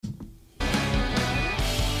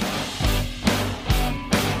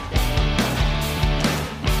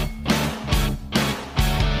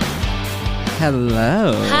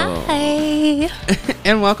Hello. Hi.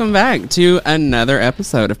 And welcome back to another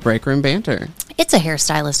episode of Break Room Banter. It's a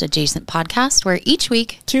hairstylist adjacent podcast where each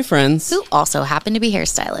week, Two friends who also happen to be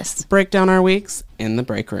hairstylists, break down our weeks in the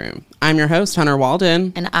break room. I'm your host, Hunter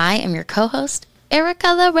Walden. and I am your co-host,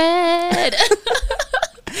 Erica the Red.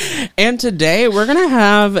 And today we're going to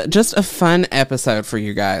have just a fun episode for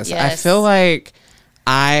you guys. Yes. I feel like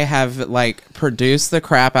I have produced the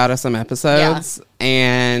crap out of some episodes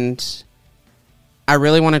and I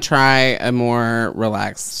really want to try a more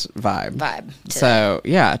relaxed vibe. Today. So,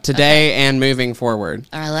 yeah, today and moving forward.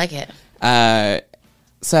 I like it.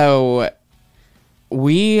 So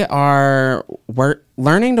we are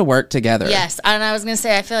learning to work together. Yes, and I was going to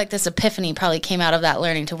say, I feel like this epiphany probably came out of that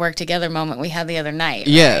learning to work together moment we had the other night.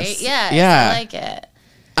 Yes. Right? Yes, Yeah. I like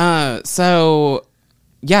it. So,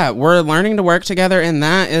 yeah, we're learning to work together, and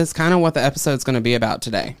that is kind of what the episode's going to be about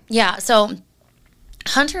today. Yeah, so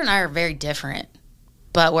Hunter and I are very different,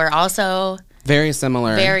 but we're also Very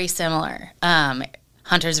similar. very similar.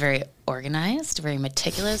 Hunter's very organized, very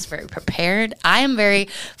meticulous, very prepared. I am very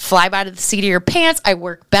fly by the seat of your pants. I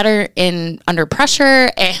work better under pressure,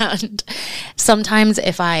 and sometimes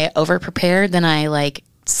if I over prepare, then I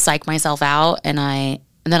psych myself out, and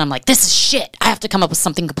then I'm like, this is shit. I have to come up with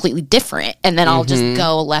something completely different, and then I'll just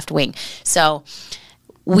go left wing. So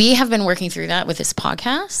we have been working through that with this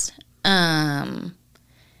podcast.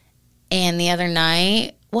 And the other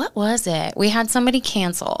night, what was it? We had somebody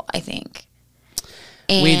cancel, I think.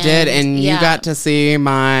 We did, and you yeah. got to see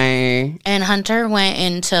my And Hunter went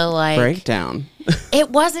into breakdown. It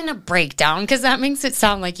wasn't a breakdown because that makes it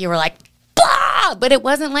sound like you were like, blah! But it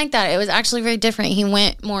wasn't like that. It was actually very different. He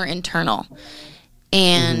went more internal,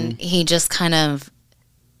 and he just kind of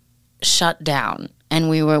shut down. And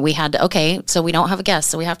we had to, okay, so we don't have a guest,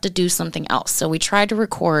 so we have to do something else. So we tried to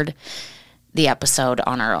record the episode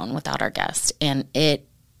on our own without our guest, and it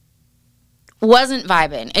wasn't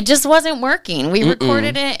vibing. It just wasn't working. We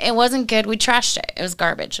recorded it. It wasn't good. We trashed it. It was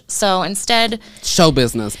garbage. So instead, Show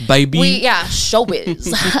business, baby.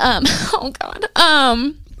 showbiz. Oh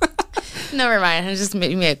God. Never mind. I just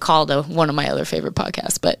made me a call to one of my other favorite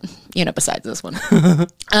podcasts, but besides this one,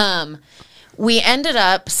 we ended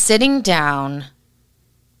up sitting down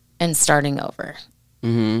and starting over,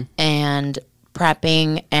 and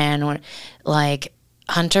prepping, and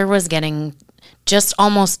Hunter was getting just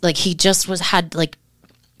almost he just had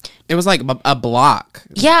It was like a block.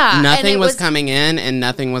 yeah, Nothing and was coming in and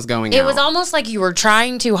nothing was going out. It was almost like you were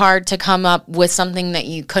trying too hard to come up with something that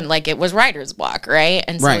you couldn't, it was writer's block, right?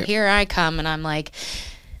 And so Right. here I come, and I'm like,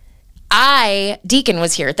 Deacon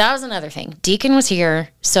was here. That was another thing. Deacon was here,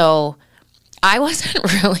 so I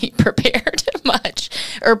wasn't really prepared much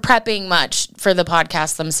or prepping much for the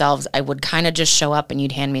podcast themselves. I would kind of just show up and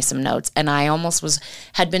you'd hand me some notes, and I almost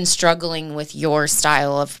had been struggling with your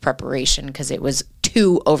style of preparation because it was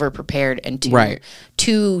too over prepared and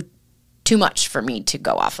too much for me to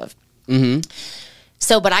go off of.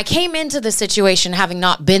 So, but I came into the situation having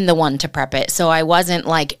not been the one to prep it, so I wasn't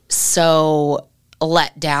so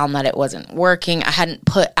let down that it wasn't working. I hadn't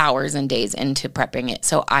put hours and days into prepping it,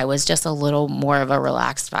 so I was just a little more of a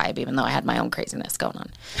relaxed vibe, even though I had my own craziness going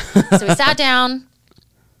on. So we sat down,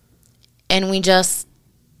 and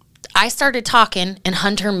I started talking, and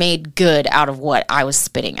Hunter made good out of what I was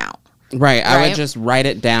spitting out. Right. I would just write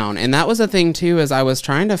it down. And that was the thing, too, is I was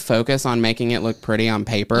trying to focus on making it look pretty on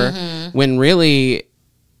paper when really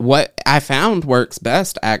what I found works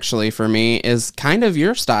best, actually, for me is kind of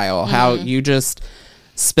your style, how you just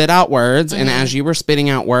spit out words. And as you were spitting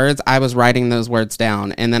out words, I was writing those words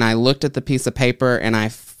down. And then I looked at the piece of paper and I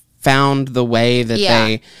found the way that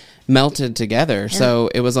they melted together. So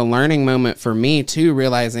it was a learning moment for me, too,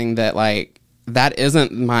 realizing that, that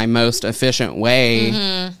isn't my most efficient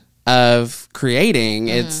way of creating.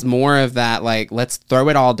 It's more of that let's throw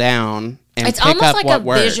it all down and It's pick almost up like what a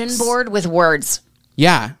works. vision board with words.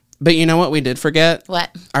 Yeah, but you know what we did forget?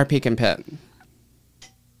 What? Our peak and pit.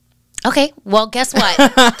 Okay, well, guess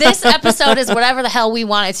what? This episode is whatever the hell we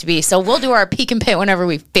want it to be, so we'll do our peak and pit whenever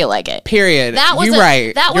we feel like it. Period. That was You're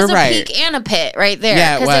right. That was You're a right. peak and a pit right there.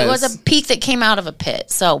 Yeah, it Because it was. was a peak that came out of a pit.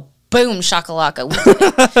 So, boom, shakalaka. We did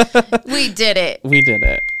it. We did it. We did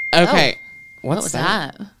it. Okay. What was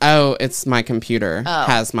that? Oh, it's my computer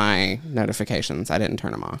has my notifications. I didn't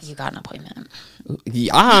turn them off. You got an appointment.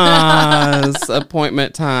 Yes,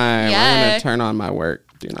 appointment time. I'm Yeah. going to turn on my work.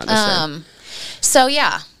 Do not disturb. So,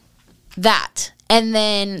 yeah, that. And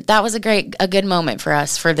then that was a good moment for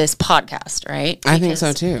us for this podcast, right? I think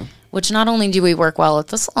so, too. Which not only do we work well at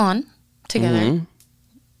the salon together,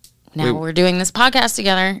 now we're doing this podcast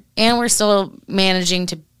together, and we're still managing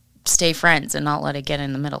to stay friends and not let it get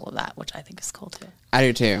in the middle of that, which I think is cool too. I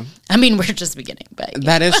do too. I mean, we're just beginning, but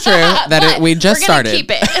that is true. We just started.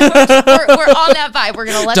 Keep it. we're on that vibe. We're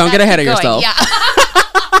gonna let. Don't get ahead of yourself. Yeah.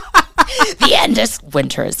 The end of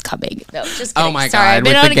winter is coming. No, just kidding. Oh my Sorry, God, I've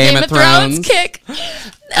been with on the a Game of Thrones kick.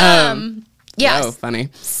 Yes. Oh, funny.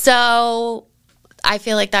 So I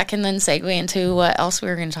feel like that can then segue into what else we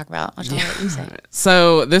were going to talk about. I'll let you say.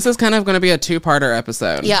 So this is kind of going to be a two-parter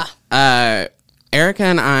episode. Yeah. Erica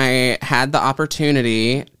and I had the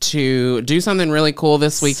opportunity to do something really cool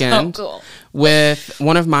this weekend with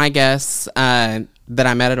one of my guests that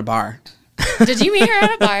I met at a bar. Did you meet her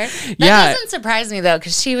at a bar? That doesn't surprise me though,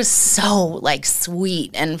 because she was so like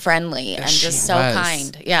sweet and friendly and just so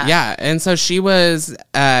kind. Yeah. Yeah. And so she was,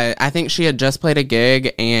 I think she had just played a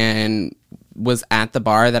gig and was at the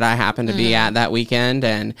bar that I happened to be at that weekend.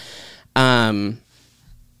 And,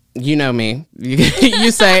 you know me.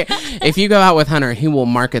 You say, if you go out with Hunter, he will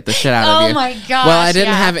market the shit out of you. Oh my gosh. Well, I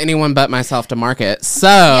didn't have anyone but myself to market.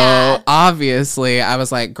 So obviously I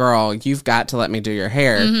was like, girl, you've got to let me do your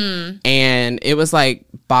hair. And it was like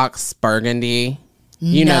box burgundy.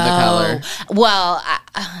 You know the color. Well,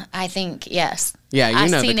 I think, yes. Yeah, you know the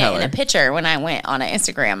color. I've seen it in a picture when I went on an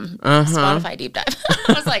Instagram Spotify deep dive.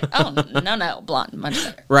 I was like, oh, no, blonde, much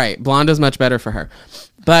better. Right. Blonde is much better for her.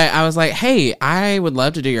 But I was like, hey, I would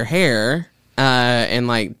love to do your hair and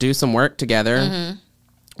like do some work together.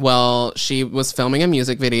 Well, she was filming a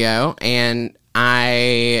music video and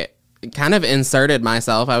I kind of inserted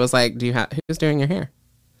myself. I was like, who's doing your hair?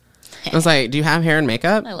 I was like, do you have hair and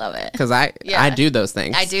makeup? I love it. Because I do those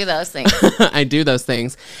things. I do those things. I do those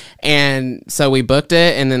things. And so we booked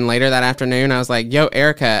it. And then later that afternoon, I was like, yo,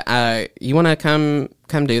 Erica, you want to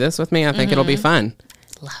come do this with me? I think it'll be fun.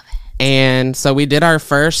 Love it. And so we did our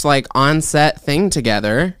first like on-set thing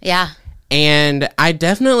together. Yeah. And I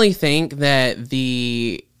definitely think that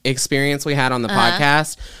the experience we had on the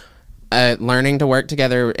podcast, learning to work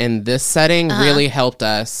together in this setting really helped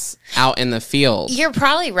us out in the field. You're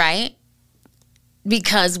probably right,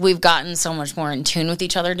 because we've gotten so much more in tune with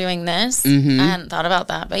each other doing this. I hadn't thought about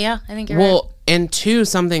that, but yeah, I think you're right. And two,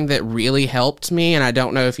 something that really helped me, and I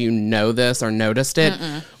don't know if you know this or noticed it,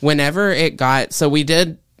 whenever it got, so we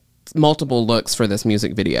did multiple looks for this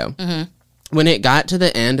music video. When it got to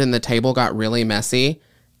the end and the table got really messy,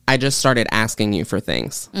 I just started asking you for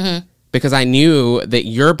things. Because I knew that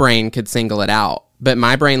your brain could single it out, but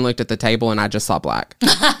my brain looked at the table and I just saw black.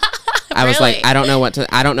 I was like, I don't know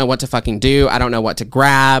what to fucking do. I don't know what to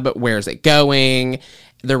grab. Where's it going?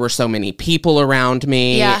 There were so many people around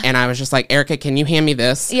me. Yeah. And I was just like, Erica, can you hand me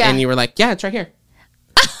this? Yeah. And you were like, yeah, it's right here.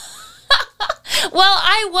 Well,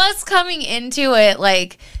 I was coming into it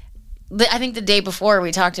like, I think the day before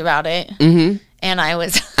we talked about it. And I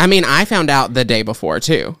was... I mean, I found out the day before,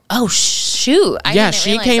 too. Oh, shoot. I didn't she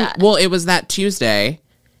realize came... that. Well, it was that Tuesday,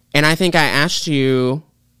 and I think I asked you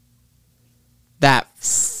that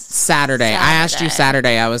Saturday. I asked you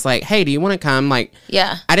Saturday. I was like, hey, do you want to come? Like,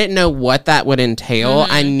 yeah. I didn't know what that would entail.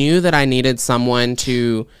 I knew that I needed someone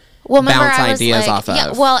to... bounce ideas off of.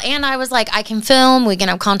 Yeah, well, and I was like, I can film, we can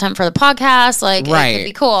have content for the podcast, like, it could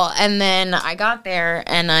be cool. And then I got there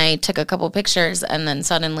and I took a couple pictures and then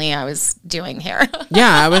suddenly I was doing hair. Yeah,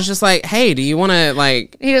 I was just like, hey, do you want to,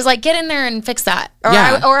 like... He was like, get in there and fix that. Or,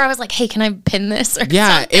 I was like, hey, can I pin this or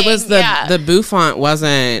something? It was the bouffant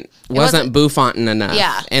wasn't bouffanting enough.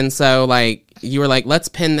 Yeah. And so, like, you were like, let's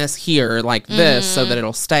pin this here like this so that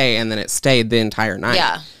it'll stay, and then it stayed the entire night.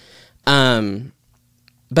 Yeah.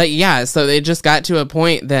 But yeah, so it just got to a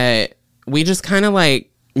point that we just kind of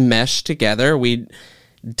like meshed together. We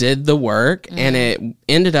did the work and it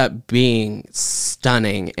ended up being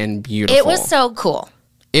stunning and beautiful. It was so cool.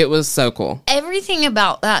 It was so cool. Everything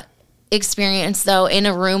about that experience, though, in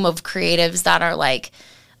a room of creatives that are like,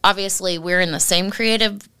 obviously we're in the same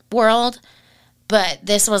creative world, but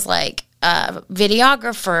this was like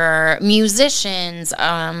videographer, musicians,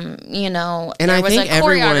 you know, and there was think a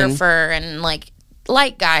choreographer and like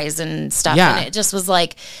light guys and stuff. Yeah. And it just was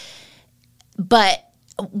like, but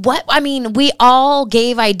what, I mean, we all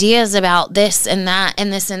gave ideas about this and that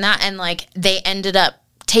and this and that, and like they ended up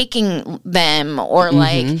taking them, or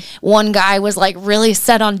like one guy was like really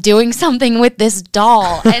set on doing something with this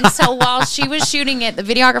doll. And so while she was shooting it, the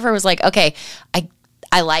videographer was like, okay,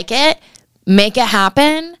 I like it. Make it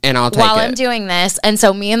happen, and I'll take while it. I'm doing this. And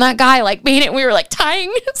so me and that guy like made it. We were like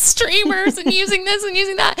tying streamers and using this and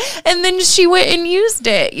using that. And then she went and used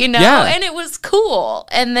it, you know, and it was cool.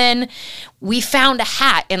 And then we found a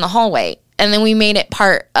hat in the hallway, and then we made it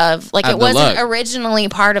part of like, it wasn't originally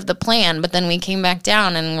part of the plan, but then we came back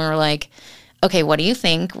down and we were like, okay, what do you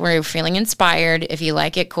think? We're feeling inspired. If you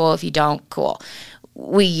like it, cool. If you don't, cool.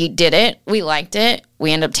 we did it. We liked it.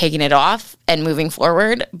 We ended up taking it off and moving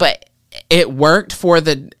forward. But it worked for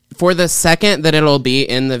the second that it'll be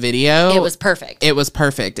in the video. it was perfect. It was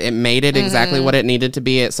perfect. It made it exactly what it needed to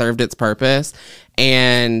be. It served its purpose.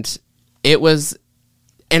 And it was,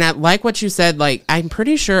 and I like what you said, like, I'm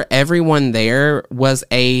pretty sure everyone there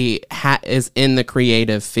is in the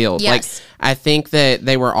creative field. Yes. Like, I think that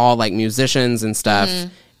they were all like musicians and stuff.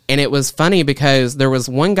 And it was funny because there was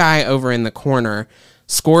one guy over in the corner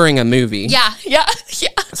scoring a movie. Yeah.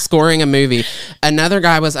 Scoring a movie. Another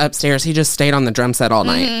guy was upstairs. He just stayed on the drum set all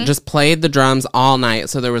night. Just played the drums all night.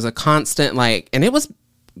 So there was a constant like, and it was,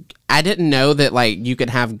 I didn't know that like you could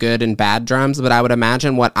have good and bad drums, but I would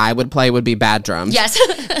imagine what I would play would be bad drums. Yes.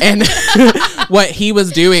 And what he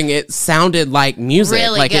was doing, it sounded like music.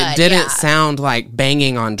 Really like good, it didn't yeah. sound like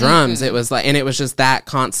banging on drums. It was like, and it was just that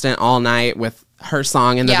constant all night with her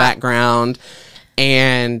song in the background.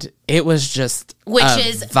 And it was just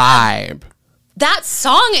is vibe. That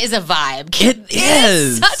song is a vibe. It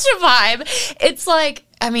is such a vibe. It's like,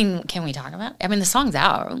 I mean, can we talk about it? I mean, the song's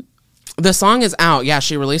out. The song is out. Yeah,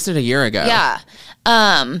 she released it a year ago. Yeah.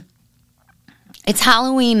 It's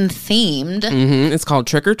Halloween themed. It's called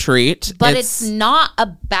Trick or Treat. But it's not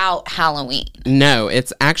about Halloween. No,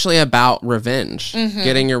 it's actually about revenge,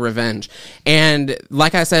 getting your revenge. And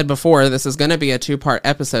like I said before, this is going to be a 2-part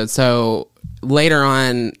episode. So later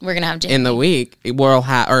on, we're going to have Jamie. in the week,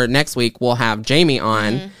 or next week, we'll have Jamie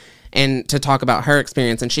on and to talk about her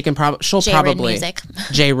experience. And she'll probably music.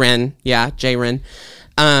 J-Ren. Yeah, J-Ren.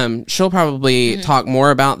 She'll probably talk more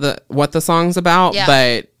about what the song's about,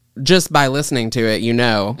 but just by listening to it,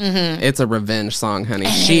 it's a revenge song, honey.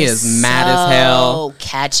 And she is mad as hell. So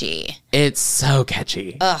catchy. It's so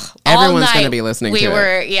catchy. Ugh, everyone's going to be listening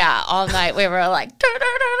to it. Yeah, all night we were like,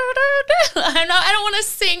 I don't want to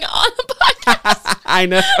sing on the podcast. I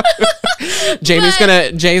know.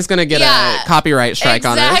 Jay's gonna get a copyright strike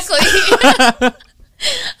on us. Exactly.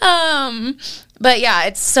 But yeah,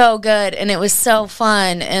 it's so good and it was so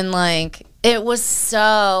fun and like it was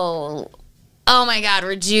so, oh my God,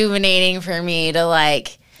 rejuvenating for me to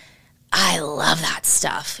like, I love that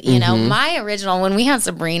stuff. You know, my original, when we had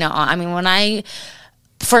Sabrina on, I mean, when I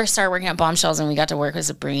first started working at Bombshells and we got to work with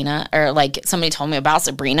Sabrina, or like somebody told me about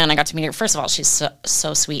Sabrina and I got to meet her. First of all, she's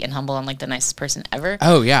so sweet and humble and like the nicest person ever.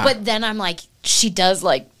 Oh yeah. But then I'm like, she does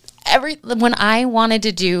like when I wanted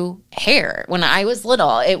to do hair, when I was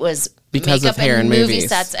little, it was because makeup of hair and movie movies.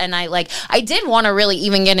 sets, and I did want to really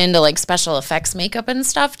even get into like special effects makeup and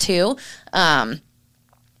stuff too. But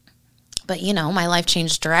you know, my life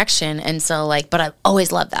changed direction, and so like, but I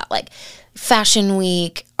always loved that, like fashion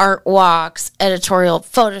week, art walks, editorial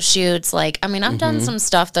photo shoots. Like, I mean, I've done some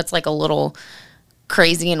stuff that's like a little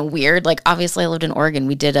crazy and weird. Like, obviously, I lived in Oregon.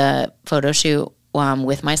 We did a photo shoot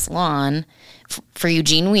with my salon for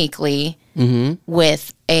Eugene Weekly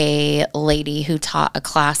with a lady who taught a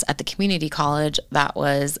class at the community college that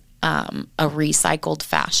was a recycled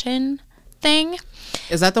fashion thing.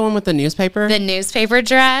 Is that the one with the newspaper? The newspaper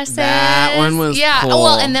dresses. That one was cool.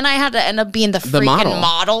 Well, and then I had to end up being the freaking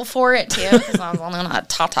model for it too because I was only on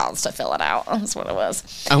tatas to fill it out. That's what it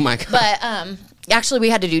was. Oh my God. But actually, we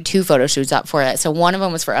had to do 2 photo shoots up for it. So one of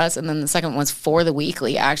them was for us, and then the second one was for the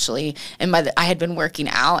Weekly, actually. And I had been working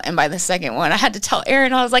out, and by the second one, I had to tell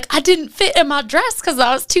Erin, I was like, I didn't fit in my dress because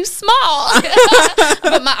I was too small.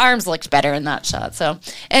 But my arms looked better in that shot. So,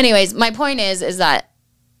 anyways, my point is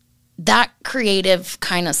that creative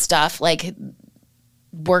kind of stuff, like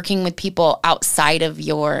working with people outside of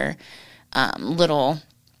your little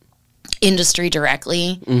industry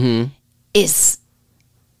directly, is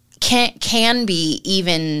can be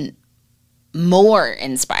even more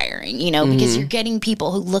inspiring, you know, because you're getting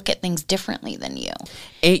people who look at things differently than you.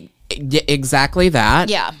 Exactly that.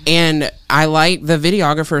 Yeah. And I like the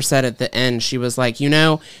videographer said at the end, she was like, you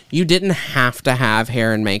know, you didn't have to have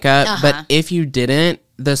hair and makeup, but if you didn't,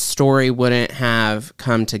 the story wouldn't have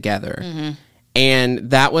come together.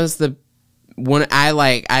 And that was the one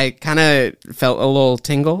I kind of felt a little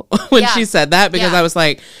tingle when she said that, because I was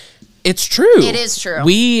like, it's true. It is true.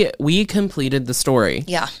 We completed the story.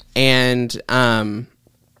 Yeah. And I'm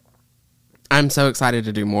so excited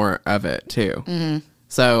to do more of it too.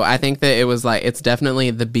 So I think that it was like, it's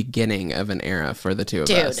definitely the beginning of an era for the two of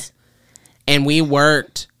us. And we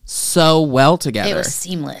worked so well together. It was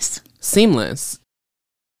seamless.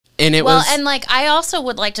 And it was, and like, I also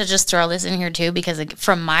would like to just throw this in here too, because like,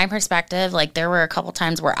 from my perspective, like there were a couple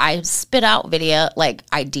times where I spit out video, like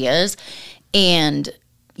ideas, and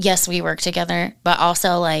yes, we worked together, but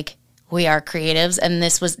also like we are creatives, and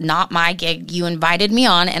this was not my gig. You invited me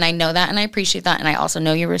on, and I know that, and I appreciate that, and I also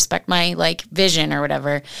know you respect my, like, vision or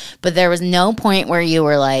whatever, but there was no point where you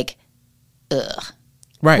were like, ugh.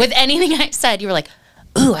 Right. With anything I said, you were like,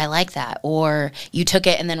 ooh, I like that. Or you took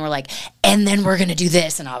it and then we're like, and then we're going to do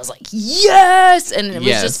this. And I was like, yes. And it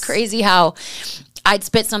was just crazy how I'd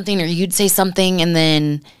spit something or you'd say something and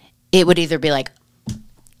then it would either be like,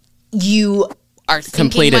 you are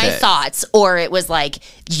thinking Completed my it. thoughts, or it was like,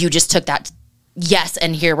 you just took that, yes,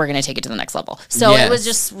 and here we're going to take it to the next level. So it was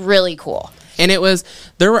just really cool. And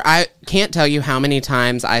I can't tell you how many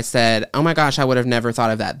times I said, oh my gosh, I would have never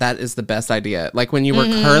thought of that. That is the best idea. Like when you were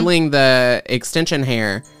curling the extension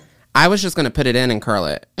hair, I was just going to put it in and curl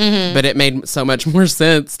it. But it made so much more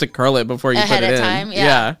sense to curl it before you Ahead put it of in. time,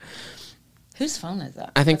 yeah. Whose phone is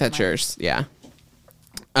that? I think that's yours. Yeah.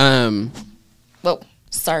 Whoa,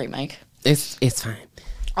 sorry, Mike. It's fine.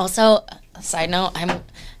 Also, side note,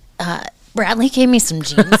 Bradley gave me some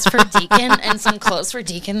jeans for Deacon and some clothes for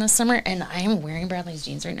Deacon this summer, and I am wearing Bradley's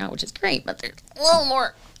jeans right now, which is great, but there's a little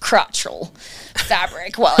more crotchal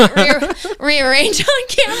fabric while I rearrange on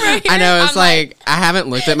camera here. I know, it's I haven't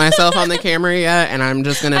looked at myself on the camera yet, and I'm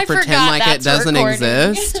just going to pretend like it doesn't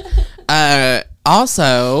exist.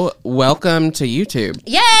 Also, welcome to YouTube.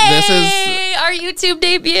 Yay! This is our YouTube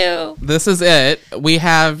debut. This is it. We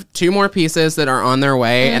have 2 more pieces that are on their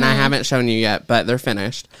way, and I haven't shown you yet, but they're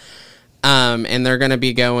finished. And they're going to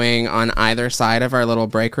be going on either side of our little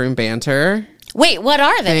break room banter. Wait, what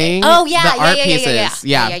are they? Thing. Oh, yeah, the art pieces.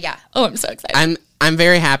 Yeah. Oh, I'm so excited. I'm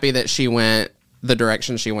very happy that she went the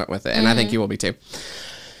direction she went with it, and I think you will be too.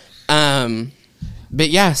 But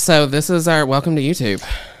yeah, so this is our welcome to YouTube.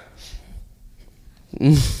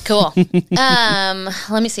 Cool.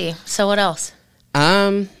 Let me see. So what else?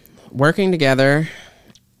 Working together.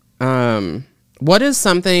 What is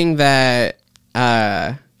something that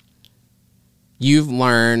you've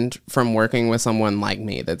learned from working with someone like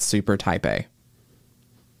me that's super type A?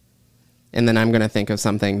 And then I'm going to think of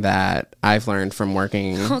something that I've learned from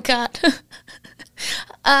working Oh God.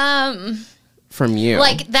 from you.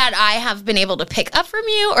 Like that I have been able to pick up from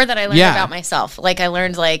you, or that I learned about myself. Like I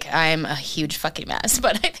learned like I'm a huge fucking mess,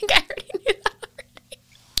 but I think I already knew that already.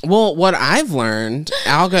 Well, what I've learned,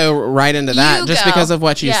 I'll go right into that just because of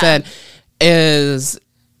what you Yeah. said, is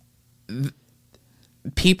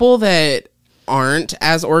people that aren't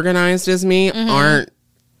as organized as me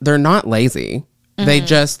they're not lazy. They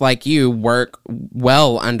just, like you, work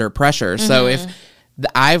well under pressure. So if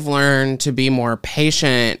I've learned to be more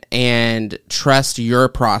patient and trust your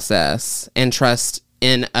process and trust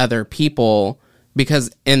in other people,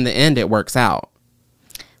 because in the end it works out.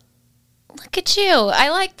 Look at you. I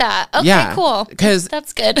like that. Okay, Yeah, cool. 'cause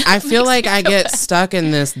That's good. I feel like I get good. stuck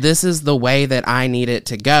in this is the way that I need it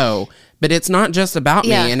to go. But it's not just about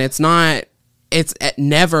Yeah. me, and it's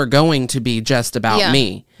never going to be just about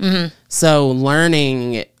me. So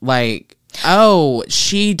learning, like, oh,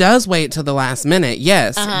 she does wait till the last minute.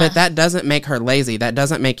 Yes, but that doesn't make her lazy. That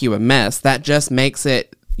doesn't make you a mess. That just makes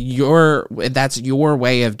it that's your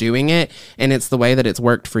way of doing it. And it's the way that it's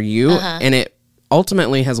worked for you. And it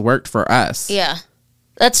ultimately has worked for us. Yeah,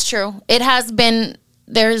 that's true. It has been,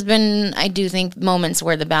 there's been, I do think, moments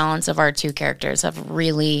where the balance of our 2 characters have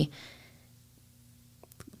really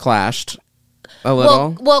Clashed a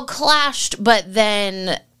little. well clashed, but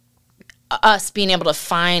then us being able to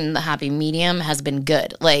find the happy medium has been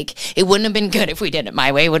good. Like it wouldn't have been good if we did it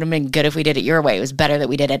my way. It would have been good if we did it your way. It was better that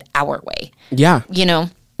we did it our way. Yeah. You know?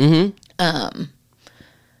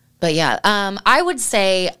 But yeah, I would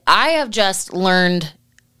say I have just learned,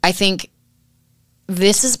 I think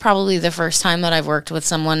this is probably the first time that I've worked with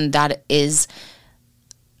someone that is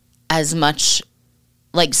as much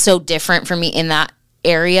like so different from me in that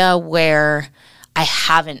area where I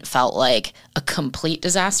haven't felt like a complete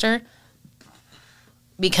disaster.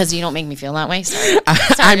 Because you don't make me feel that way. Sorry.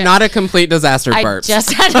 I'm not a complete disaster burp. I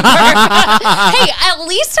just had to burp. Hey, at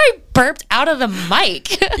least I burped out of the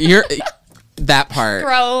mic. You're that part.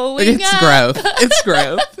 Growing It's up. growth. It's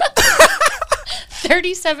growth.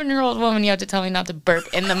 37-year-old woman, you have to tell me not to burp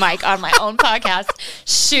in the mic on my own podcast.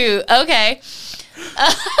 Shoot. Okay.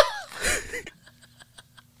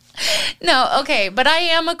 No, okay, but I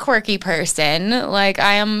am a quirky person. Like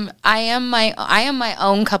I am my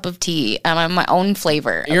own cup of tea. I'm my own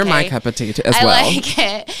flavor. You're my okay? cup of tea as I well. like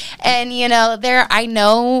it. And I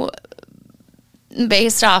know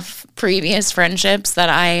based off previous friendships that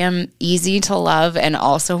I am easy to love and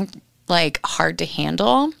also like hard to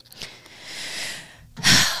handle.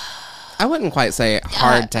 I wouldn't quite say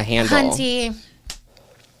hard to handle. Hunty,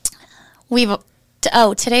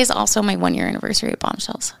 today's also my 1-year anniversary at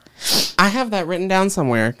Bombshells. I have that written down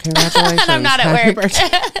somewhere. Congratulations. I'm not at work.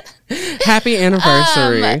 Happy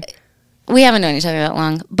anniversary. We haven't known each other that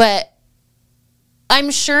long, but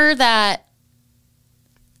I'm sure that,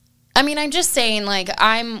 I mean, I'm just saying, like,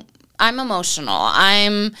 I'm emotional.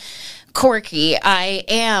 I'm quirky.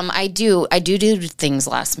 I do things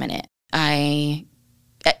last minute. I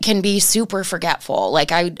can be super forgetful.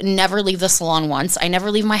 Like, I never leave the salon once. I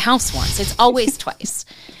never leave my house once. It's always twice.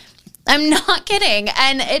 I'm not kidding.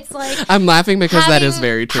 And it's like, I'm laughing because that is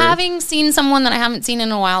very true. Having seen someone that I haven't seen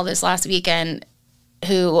in a while this last weekend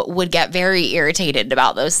who would get very irritated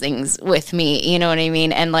about those things with me, you know what I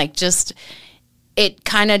mean? And like, just, it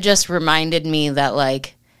kind of just reminded me that,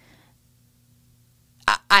 like,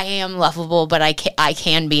 I am lovable, but I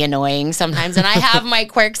can be annoying sometimes, and I have my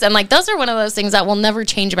quirks, and like, those are one of those things that will never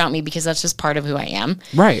change about me because that's just part of who I am.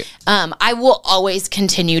 Right. I will always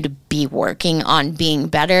continue to be working on being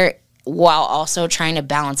better while also trying to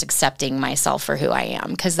balance accepting myself for who I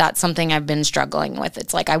am, because that's something I've been struggling with.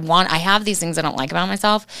 It's like, I have these things I don't like about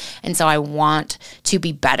myself, and so I want to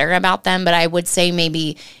be better about them. But I would say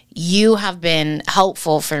maybe you have been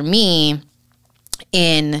helpful for me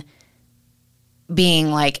in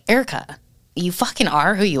being like, Erica, you fucking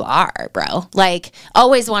are who you are, bro. Like,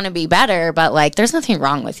 always want to be better, but like, there's nothing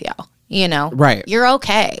wrong with you, you know? Right. You're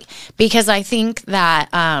okay. Because I think that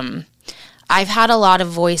I've had a lot of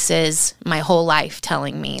voices my whole life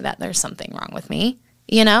telling me that there's something wrong with me,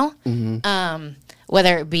 you know? Mm-hmm.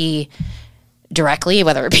 Whether it be directly,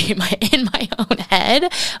 whether it be in my own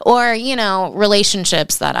head, or, you know,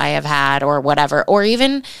 relationships that I have had or whatever, or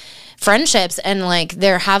even friendships. And like,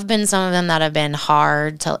 there have been some of them that have been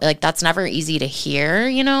hard to, like, that's never easy to hear,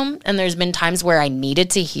 you know? And there's been times where I needed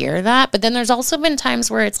to hear that, but then there's also been times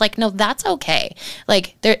where it's like, no, that's okay.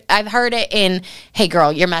 Like, I've heard it in, hey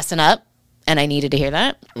girl, you're messing up, and I needed to hear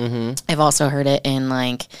that. Mm-hmm. I've also heard it in,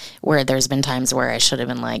 like, where there's been times where I should have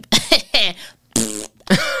been like,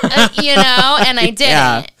 you know, and I didn't.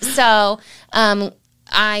 Yeah. So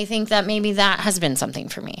I think that maybe that has been something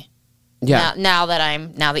for me. Yeah. Now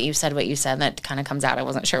that you've said what you said, that kind of comes out. I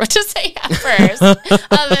wasn't sure what to say at first.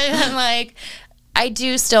 Other than, like, I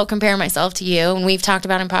do still compare myself to you, and we've talked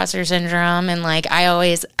about imposter syndrome, and like, I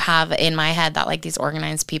always have in my head that like these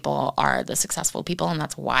organized people are the successful people, and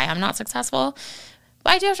that's why I'm not successful.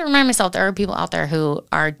 But I do have to remind myself there are people out there who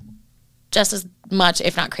are just as much,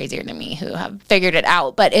 if not crazier than me, who have figured it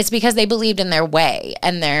out. But it's because they believed in their way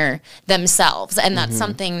and their themselves, and that's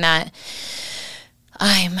something that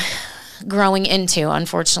I'm growing into.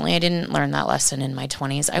 Unfortunately, I didn't learn that lesson in my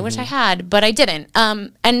 20s. I wish I had, but I didn't.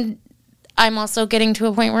 And I'm also getting to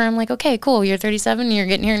a point where I'm like, okay, cool, you're 37, you're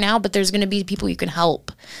getting here now, but there's going to be people you can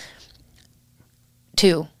help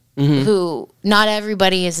too, who not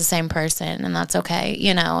everybody is the same person, and that's okay,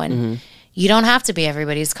 you know, and you don't have to be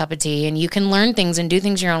everybody's cup of tea, and you can learn things and do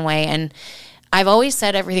things your own way. And I've always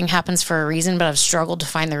said everything happens for a reason, but I've struggled to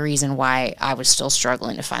find the reason why I was still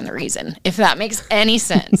struggling to find the reason, if that makes any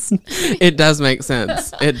sense. It does make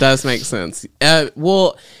sense. It does make sense.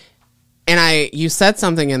 Well, and you said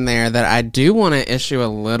something in there that I do want to issue a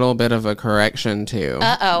little bit of a correction to.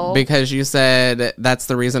 Uh-oh. Because you said that's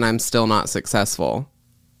the reason I'm still not successful.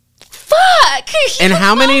 Fuck! And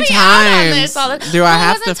how many times do I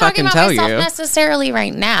have to fucking tell you? Necessarily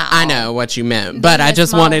right now. I know what you meant, but I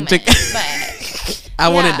just wanted to. I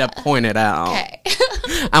wanted to point it out. Okay.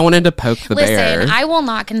 I wanted to poke the bear. Listen, I will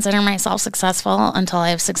not consider myself successful until I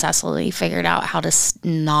have successfully figured out how to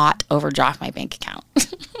not overdraft my bank account.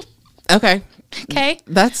 Okay. Okay.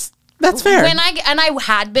 That's fair. I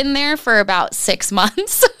had been there for about 6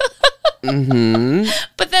 months. But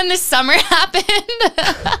then this summer happened,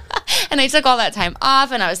 and I took all that time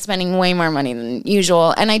off, and I was spending way more money than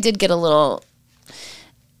usual. And I did get a little,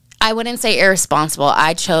 I wouldn't say irresponsible.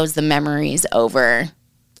 I chose the memories over.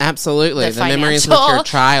 Absolutely. The memories with your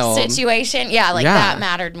child situation. Yeah. That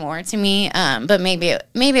mattered more to me. But maybe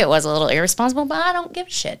it was a little irresponsible, but I don't give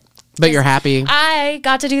a shit. But you're happy. I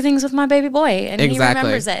got to do things with my baby boy, and he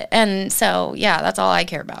remembers it. And so, yeah, that's all I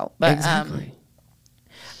care about. But, exactly.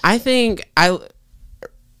 I think I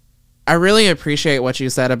really appreciate what you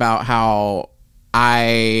said about how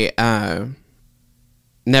I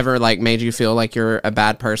never like made you feel like you're a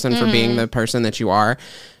bad person for being the person that you are,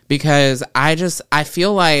 because I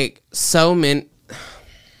feel like so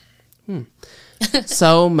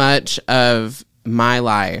much of my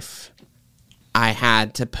life I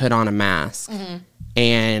had to put on a mask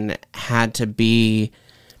and had to be,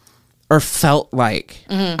 or felt like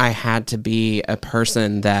I had to be a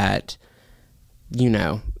person that, you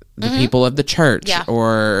know, the people of the church,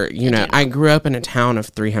 or, you know, I grew up in a town of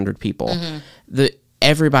 300 people.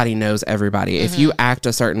 everybody knows everybody. If you act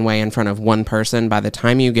a certain way in front of one person, by the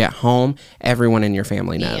time you get home, everyone in your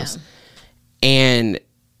family knows. Yeah. And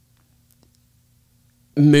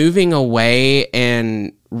moving away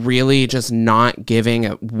and really just not giving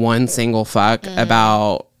one single fuck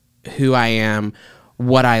about who I am,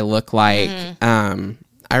 what I look like.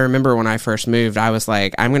 I remember when I first moved, I was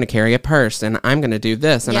like, I'm going to carry a purse and I'm going to do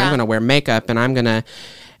this and I'm going to wear makeup and I'm going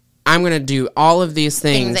to do all of these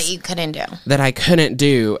things that you couldn't do. That I couldn't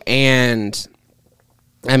do. And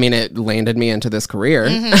I mean, it landed me into this career.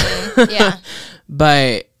 Yeah.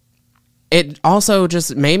 But it also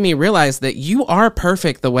just made me realize that you are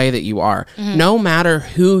perfect the way that you are. No matter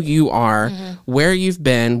who you are, where you've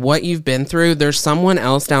been, what you've been through, there's someone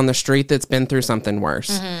else down the street that's been through something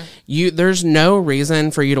worse. There's no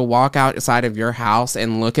reason for you to walk outside of your house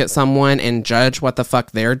and look at someone and judge what the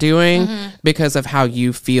fuck they're doing because of how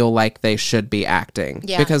you feel like they should be acting.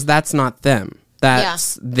 Yeah. Because that's not them.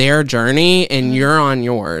 That's their journey and you're on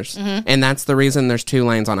yours. And that's the reason there's 2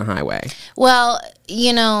 lanes on a highway. Well,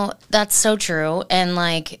 you know, that's so true. And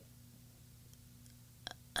like,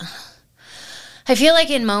 I feel like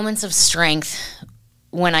in moments of strength,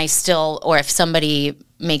 when I still, or if somebody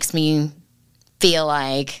makes me feel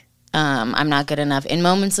like I'm not good enough, in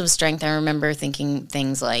moments of strength, I remember thinking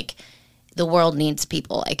things like, the world needs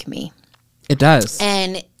people like me. It does.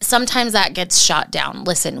 And sometimes that gets shot down.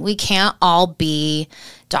 Listen, we can't all be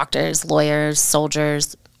doctors, lawyers,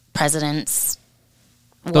 soldiers, presidents.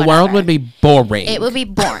 The world would be boring. It would be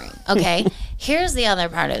boring. Okay. Here's the other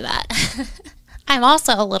part of that. I'm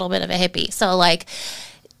also a little bit of a hippie. So, like,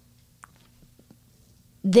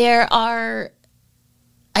 I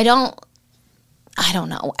don't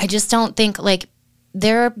know. I just don't think, like,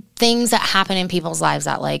 there are things that happen in people's lives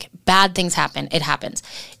that, like, bad things happen. It happens.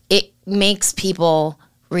 It makes people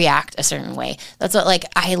react a certain way. That's what, like,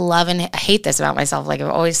 I love and hate this about myself. Like I've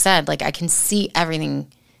always said, like, I can see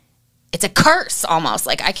everything. It's a curse almost.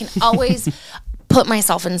 Like, I can always put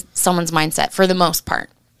myself in someone's mindset for the most part.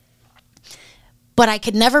 But I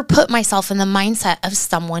could never put myself in the mindset of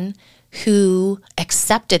someone who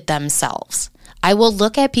accepted themselves. I will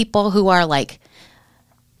look at people who are like,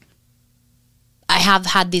 I have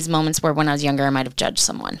had these moments where when I was younger, I might have judged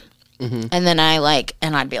someone. And then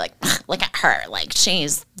I'd be like, look at her, like,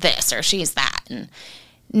 she's this or she's that. And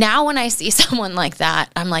now when I see someone like that,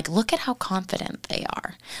 I'm like, look at how confident they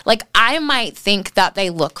are. Like, I might think that they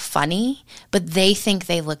look funny, but they think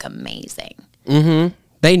they look amazing.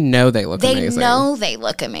 They know they look amazing. They know they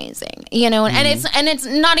look amazing, you know, and it's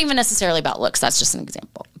not even necessarily about looks. That's just an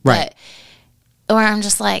example. Right. But where I'm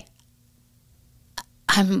just like,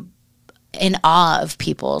 I'm in awe of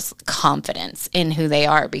people's confidence in who they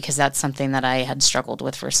are, because that's something that I had struggled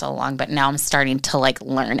with for so long, but now I'm starting to, like,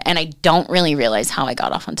 learn, and I don't really realize how I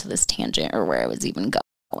got off onto this tangent or where I was even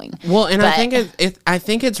going. Well, and I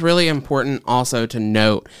think it's really important also to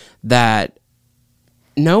note that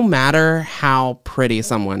no matter how pretty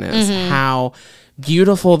someone is, how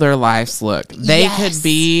beautiful their lives look, they could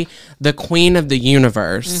be the queen of the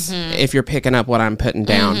universe, if you're picking up what I'm putting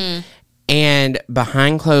down. And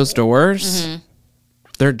behind closed doors,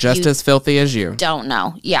 they're just as filthy as you. Don't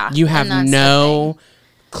know. Yeah. You have no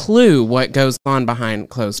clue what goes on behind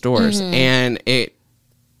closed doors. And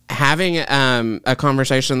having a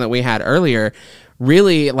conversation that we had earlier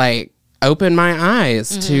really, like, opened my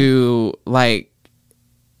eyes to, like,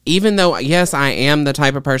 even though, yes, I am the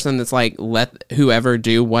type of person that's like, let whoever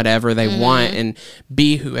do whatever they want and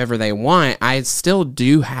be whoever they want, I still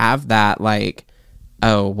do have that, like,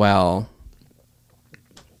 oh, well,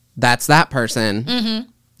 that's that person,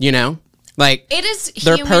 you know? Like, it is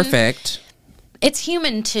they're human. perfect. It's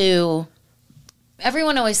human to...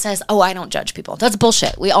 Everyone always says, oh, I don't judge people. That's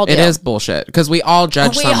bullshit. We all do. It is bullshit, because we all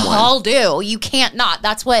judge someone. We all do. You can't not.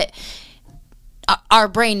 That's what... our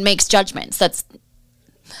brain makes judgments. That's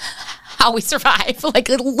how we survive. Like,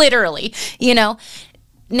 literally, you know?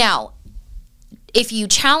 Now, if you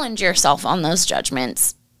challenge yourself on those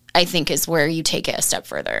judgments, I think is where you take it a step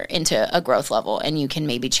further into a growth level, and you can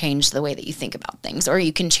maybe change the way that you think about things, or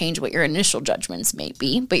you can change what your initial judgments may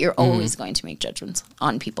be, but you're always going to make judgments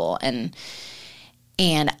on people. And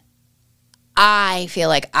I feel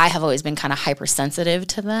like I have always been kind of hypersensitive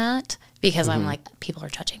to that, because I'm like, people are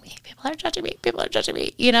judging me,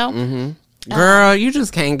 you know? Girl, you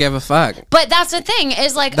just can't give a fuck. But that's the thing,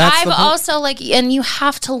 is like, I've also, like, and you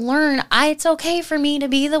have to learn, it's okay for me to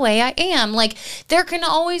be the way I am. Like, there can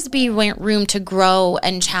always be room to grow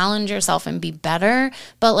and challenge yourself and be better,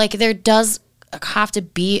 but, like, there does have to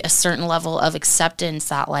be a certain level of acceptance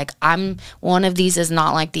that, like, I'm one of these is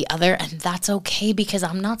not like the other, and that's okay, because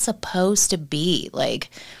I'm not supposed to be. Like,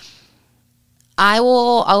 I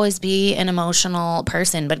will always be an emotional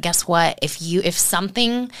person, but guess what? If you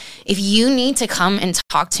need to come and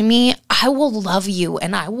talk to me, I will love you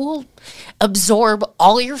and I will absorb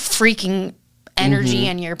all your freaking energy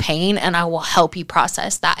and your pain, and I will help you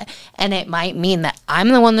process that. And it might mean that I'm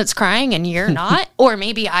the one that's crying and you're not, or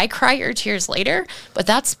maybe I cry your tears later, but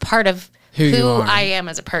that's part of who I am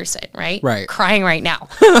as a person, right? Right. Crying right now.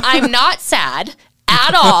 I'm not sad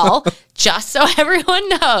at all, just so everyone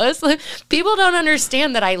knows. People don't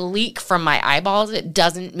understand that I leak from my eyeballs. It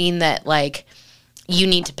doesn't mean that, like, you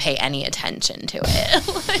need to pay any attention to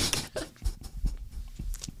it. Like,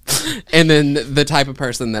 and then the type of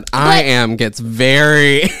person that I am gets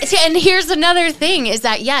very... And here's another thing is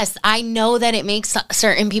that, yes, I know that it makes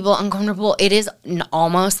certain people uncomfortable. It is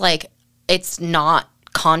almost like it's not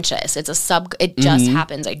conscious. It's it just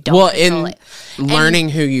happens. I don't control it. Learning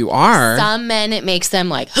who you are. Some men, it makes them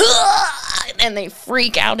like, and they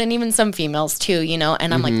freak out, and even some females too, you know,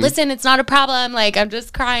 and I'm like, listen, it's not a problem. Like, I'm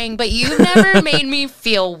just crying, but you've never made me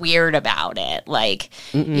feel weird about it. Like,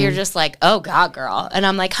 you're just like, oh God, girl. And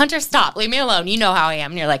I'm like, Hunter, stop, leave me alone. You know how I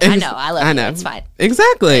am. And you're like, I know, I love you. It's fine.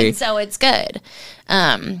 Exactly. And so it's good.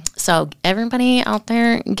 So everybody out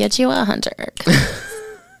there, get you a Hunter.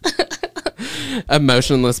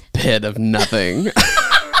 Emotionless pit of nothing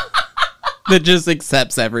that just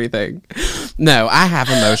accepts everything. No, I have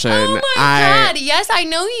emotion. Oh my God. Yes, I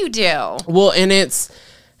know you do. Well, and it's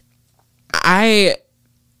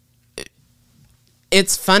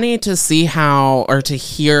funny to see how, or to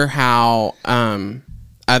hear how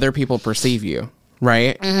other people perceive you,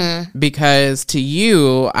 right? Because to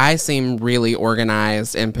you, I seem really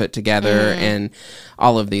organized and put together and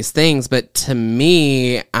all of these things. But to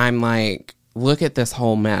me, I'm like, look at this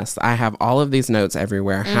whole mess. I have all of these notes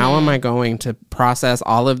everywhere. How am I going to process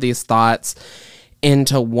all of these thoughts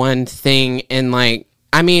into one thing? And like,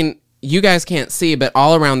 I mean, you guys can't see, but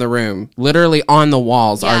all around the room, literally on the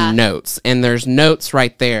walls are notes, and there's notes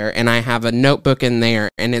right there. And I have a notebook in there,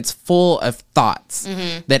 and it's full of thoughts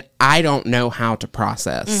that I don't know how to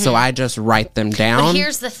process. So I just write them down. But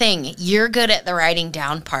here's the thing. You're good at the writing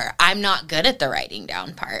down part. I'm not good at the writing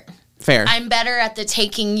down part. Fair. I'm better at the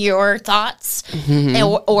taking your thoughts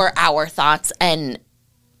or our thoughts and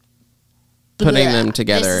putting them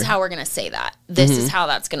together. This is how we're going to say that. This is how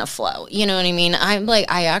that's going to flow. You know what I mean? I'm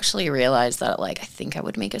like, I actually realized that, like, I think I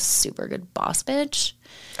would make a super good boss bitch.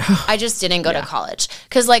 I just didn't go to college.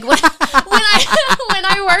 Because, like, when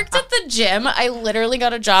I worked at the gym, I literally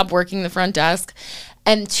got a job working the front desk.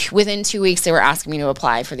 And within 2 weeks, they were asking me to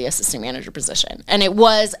apply for the assistant manager position. And it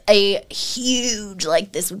was a huge,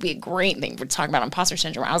 like, this would be a great thing for talking about imposter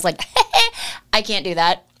syndrome. I was like, I can't do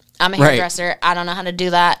that. I'm a hairdresser. Right. I don't know how to do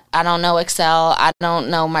that. I don't know Excel. I don't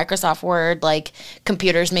know Microsoft Word. Like,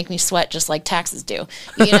 computers make me sweat just like taxes do.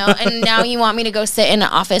 You know? And now you want me to go sit in an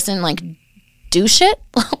office and, like, do shit?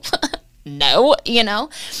 No, you know?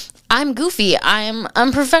 I'm goofy. I'm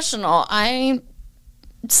unprofessional. I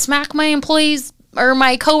smack my employees or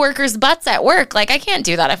my coworkers' butts at work. Like, I can't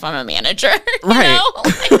do that if I'm a manager. You know?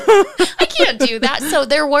 Like, I can't do that. So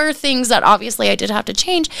there were things that obviously I did have to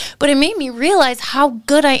change, but it made me realize how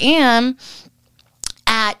good I am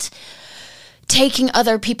at taking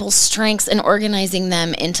other people's strengths and organizing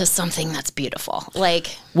them into something that's beautiful.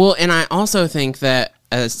 Like, well, and I also think that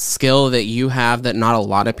a skill that you have that not a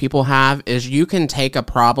lot of people have is you can take a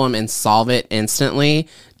problem and solve it instantly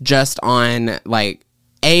just on, like,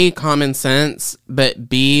 A, common sense, but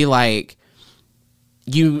B, like,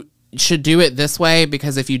 you should do it this way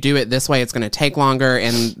because if you do it this way, it's going to take longer,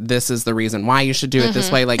 and this is the reason why you should do it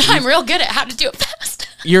this way. Like, I'm real good at how to do it fast.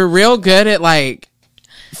 You're real good at, like,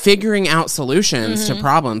 figuring out solutions to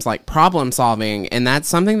problems, like problem solving, and that's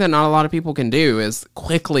something that not a lot of people can do, is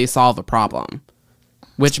quickly solve a problem,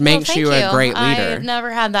 which makes you a great leader. I've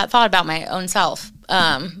never had that thought about my own self.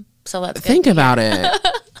 So that's good. Think about it.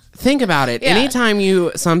 Think about it. Yeah.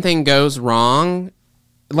 Anytime something goes wrong,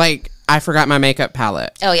 like, I forgot my makeup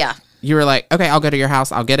palette. Oh, yeah. You were like, okay, I'll go to your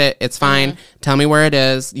house. I'll get it. It's fine. Tell me where it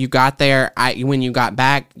is. You got there. When you got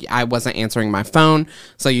back, I wasn't answering my phone.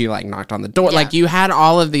 So you, like, knocked on the door. Yeah. Like, you had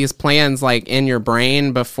all of these plans, like, in your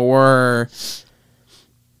brain before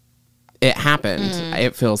it happened.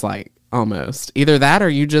 It feels like, almost. Either that or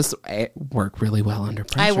you just work really well under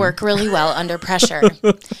pressure. I work really well under pressure.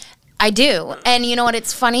 I do. And you know what?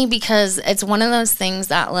 It's funny because it's one of those things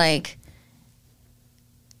that, like,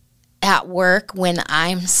 at work, when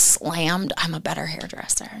I'm slammed, I'm a better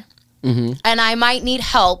hairdresser. And I might need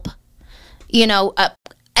help, you know,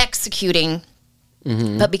 executing.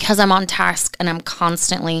 But because I'm on task and I'm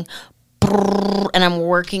constantly and I'm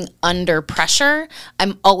working under pressure,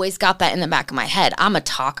 I'm always got that in the back of my head. I'm a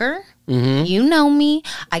talker. You know me.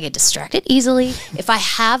 I get distracted easily. If I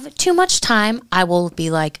have too much time, I will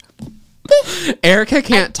be like, Erica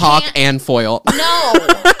can't talk and foil. no,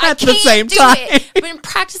 I At the can't same do time. it. I've been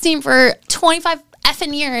practicing for 25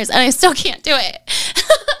 effing years and I still can't do it.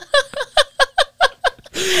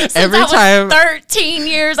 Every I was time 13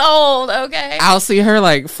 years old, okay? I'll see her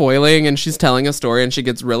like foiling and she's telling a story and she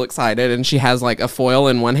gets real excited and she has like a foil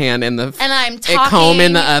in one hand and the And I'm a talking. comb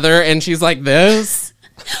in the other and she's like this.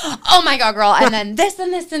 Oh my God, girl. And then this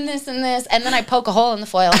and this and this and this. And then I poke a hole in the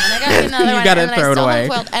foil. And then I got to get another You one. gotta And then throw I it still away.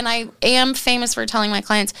 haven't foiled. And I am famous for telling my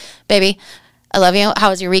clients, baby, I love you.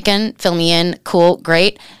 How was your weekend? Fill me in. Cool.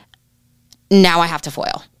 Great. Now I have to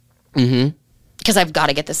foil. Because I've got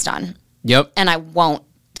to get this done. Yep. And I won't.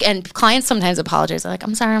 And clients sometimes apologize. They're like,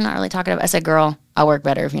 I'm sorry, I'm not really talkative. I said, girl, I'll work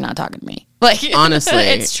better if you're not talking to me. Like, Honestly.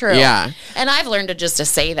 it's true. Yeah. And I've learned to just to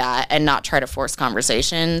say that and not try to force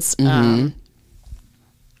conversations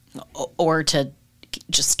or to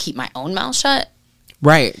just keep my own mouth shut.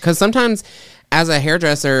 Right. Because sometimes as a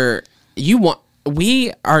hairdresser,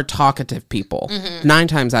 we are talkative people 9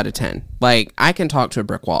 times out of 10. Like I can talk to a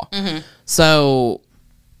brick wall. So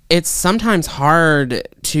it's sometimes hard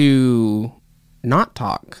to not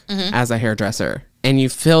talk as a hairdresser. And you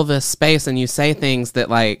fill this space and you say things that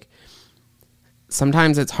like,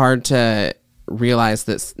 sometimes it's hard to realize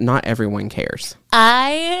that not everyone cares.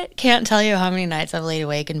 I can't tell you how many nights I've laid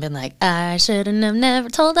awake and been like, I shouldn't have never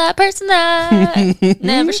told that person that.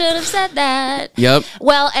 Never should have said that. Yep.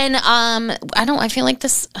 Well, and I feel like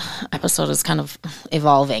this episode is kind of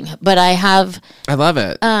evolving, but I love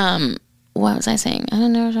it. what was I saying? I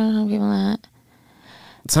don't know, tell people that.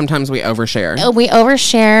 Sometimes we overshare. We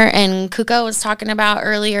overshare, and Kuko was talking about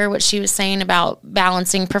earlier what she was saying about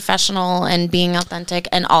balancing professional and being authentic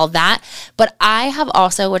and all that. But I have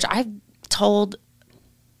also, which I've told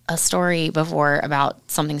a story before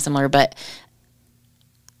about something similar, but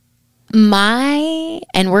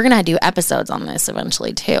and we're going to do episodes on this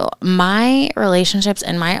eventually too, my relationships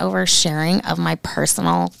and my oversharing of my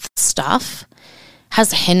personal stuff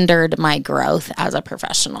has hindered my growth as a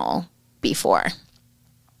professional before.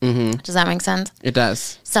 Does that make sense? It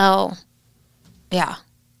does. So, yeah.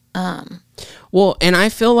 Well, and I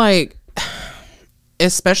feel like,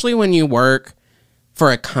 especially when you work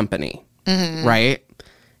for a company, right?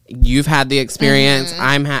 You've had the experience.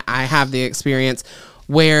 I have the experience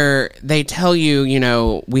where they tell you, you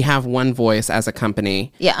know, we have one voice as a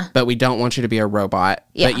company. Yeah. But we don't want you to be a robot.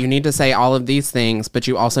 Yeah. But you need to say all of these things, but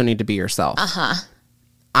you also need to be yourself.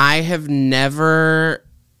 I have never...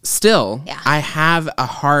 Still, Yeah. I have a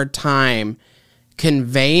hard time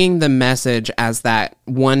conveying the message as that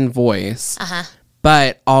one voice,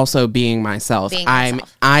 but also being myself. I'm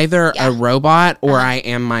either a robot or I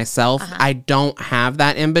am myself. I don't have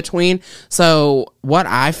that in between. So what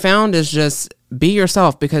I found is just be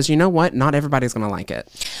yourself, because you know what? Not everybody's going to like it.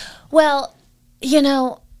 Well, you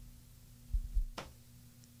know,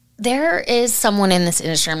 there is someone in this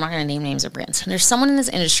industry, I'm not going to name names or brands. There's someone in this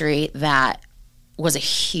industry that was a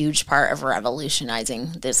huge part of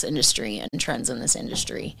revolutionizing this industry and trends in this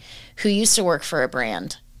industry, who used to work for a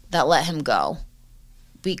brand that let him go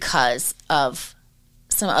because of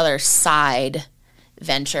some other side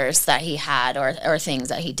ventures that he had or things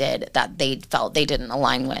that he did that they felt they didn't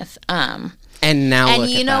align with. And now And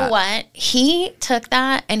look you at know that. what? He took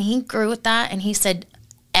that and he grew with that and he said,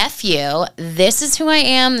 F you, this is who I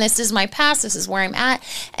am, this is my past, this is where I'm at.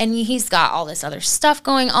 And he's got all this other stuff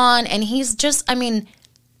going on and he's just,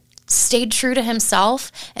 stayed true to himself.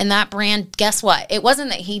 And that brand, guess what? It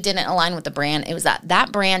wasn't that he didn't align with the brand, it was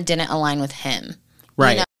that brand didn't align with him.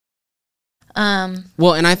 Right. You know?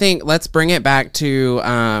 Well, and I think let's bring it back to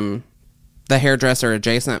the hairdresser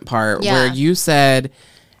adjacent part where you said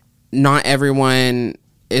not everyone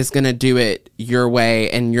is going to do it your way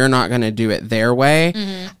and you're not going to do it their way.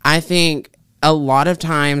 I think a lot of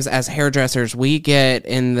times as hairdressers, we get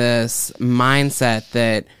in this mindset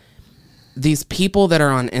that these people that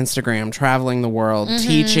are on Instagram traveling the world,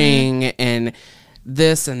 teaching and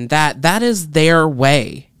this and that is their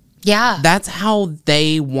way. Yeah. That's how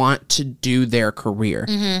they want to do their career.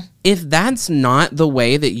 If that's not the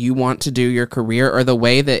way that you want to do your career or the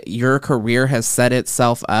way that your career has set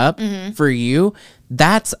itself up for you,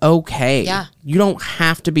 that's okay. Yeah. You don't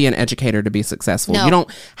have to be an educator to be successful. No. You don't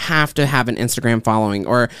have to have an Instagram following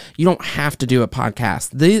or you don't have to do a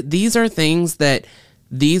podcast. These are things that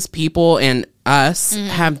these people and us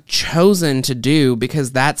have chosen to do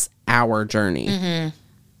because that's our journey.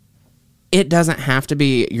 It doesn't have to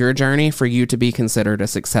be your journey for you to be considered a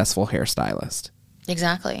successful hairstylist.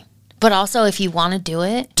 Exactly. But also, if you want to do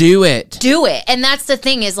it. Do it. Do it. And that's the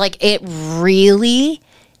thing is, like, it really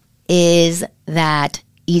is that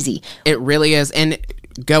easy. It really is. And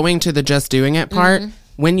going to the just doing it part,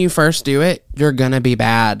 when you first do it, you're going to be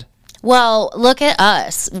bad. Well, look at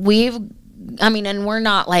us. And we're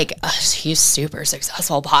not like a super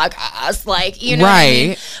successful podcast, like, you know what I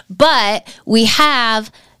mean? But we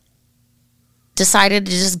have decided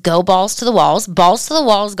to just go balls to the walls. Balls to the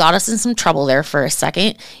walls got us in some trouble there for a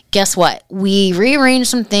second. Guess what? We rearranged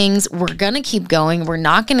some things. We're going to keep going. We're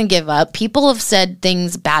not going to give up. People have said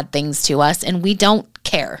bad things to us, and we don't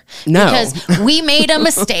care. No. Because we made a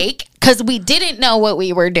mistake because we didn't know what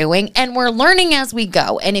we were doing, and we're learning as we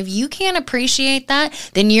go. And if you can't appreciate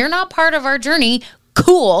that, then you're not part of our journey.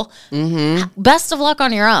 Cool. Best of luck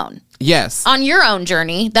on your own. Yes. On your own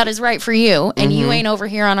journey that is right for you, and you ain't over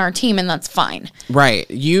here on our team, and that's fine. Right.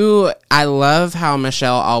 I love how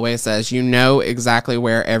Michelle always says, you know exactly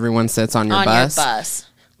where everyone sits on your bus.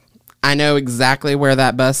 I know exactly where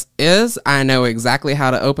that bus is. I know exactly how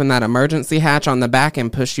to open that emergency hatch on the back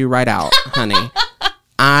and push you right out, honey.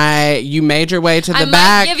 You made your way to the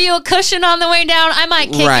back. I might give you a cushion on the way down. I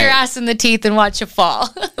might kick your ass in the teeth and watch you fall.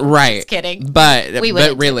 Right. Just kidding. But really.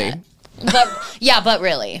 But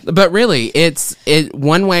really. But really, it's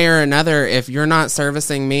one way or another, if you're not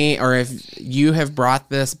servicing me, or if you have brought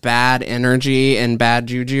this bad energy and bad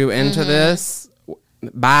juju into this,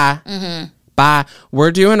 bye. Bye.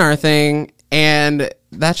 We're doing our thing, and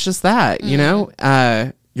that's just that, you know?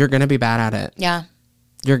 You're going to be bad at it. Yeah.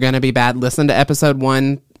 You're going to be bad. Listen to episode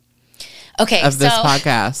 1 of this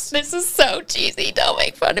podcast. This is so cheesy. Don't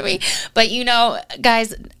make fun of me. But, you know,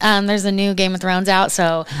 guys, there's a new Game of Thrones out,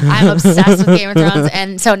 so I'm obsessed with Game of Thrones.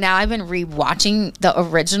 And so now I've been rewatching the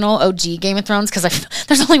original OG Game of Thrones because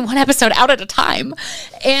there's only one episode out at a time.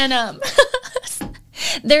 And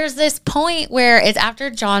there's this point where it's after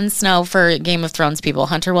Jon Snow. For Game of Thrones people,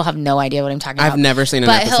 Hunter will have no idea what I'm talking about. I've never seen an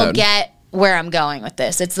episode. But he'll get where I'm going with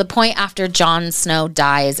this. It's the point after Jon Snow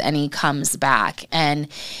dies and he comes back, and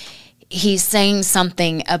he's saying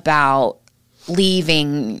something about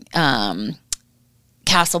leaving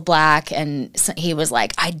Castle Black, and he was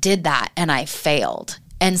like, I did that and I failed.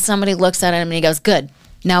 And somebody looks at him and he goes, good,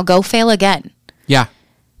 now go fail again. Yeah.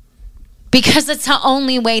 Because it's the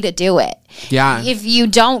only way to do it. Yeah. If you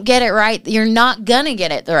don't get it right, you're not going to get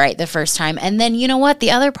it right the first time. And then, you know what?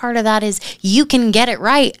 The other part of that is you can get it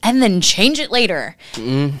right and then change it later.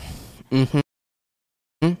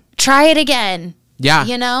 Try it again. Yeah.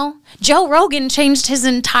 You know? Joe Rogan changed his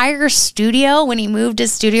entire studio when he moved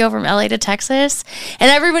his studio from LA to Texas, and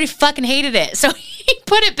everybody fucking hated it. So he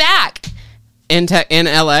put it back. In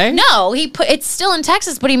LA? No, it's still in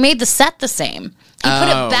Texas, but he made the set the same. He put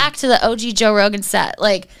it back to the OG Joe Rogan set.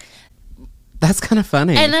 Like, that's kind of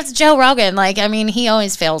funny. And that's Joe Rogan. Like, I mean, he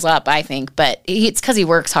always fails up, I think, but it's because he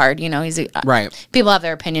works hard. You know, right. People have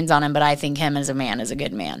their opinions on him, but I think him as a man is a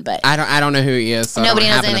good man. But I don't know who he is. So nobody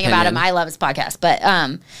knows anything about him. I love his podcast, but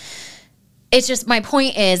it's just, my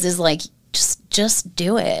point is like, just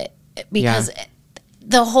do it, because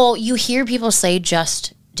the whole, you hear people say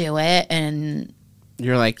just do it, and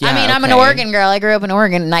you're like, yeah, I mean, I'm an Oregon girl. I grew up in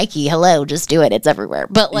Oregon. Nike, hello, just do it. It's everywhere.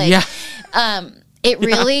 But like, it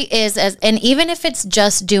really is. And even if it's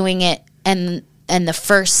just doing it, and the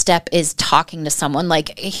first step is talking to someone,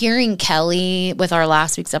 like hearing Kelly with our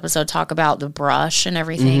last week's episode talk about the brush and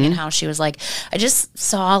everything, and how she was like, I just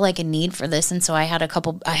saw like a need for this, and so I had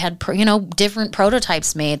different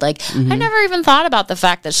prototypes made. Like, I never even thought about the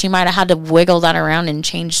fact that she might have had to wiggle that around and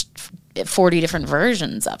change 40 different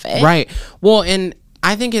versions of it. Right. Well, and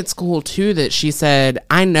I think it's cool too that she said,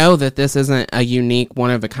 I know that this isn't a unique,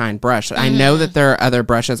 one-of-a-kind brush. I know that there are other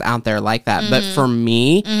brushes out there like that. But for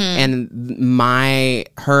me and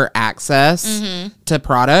her access to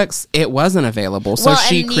products, it wasn't available. So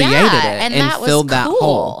she created it and filled that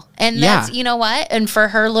hole. And that's, you know what? And for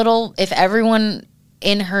her if everyone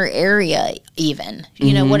in her area, even,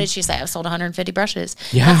 you know, what did she say? I've sold 150 brushes.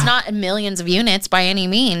 Yeah. That's not millions of units by any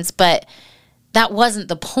means, but that wasn't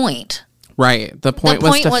the point. Right. The point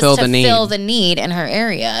was to fill the need. Fill the need in her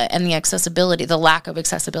area, and the accessibility, the lack of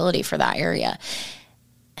accessibility for that area.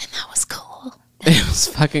 And that was cool. It was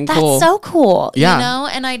fucking cool. That's so cool. Yeah. You know,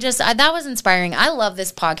 and that was inspiring. I love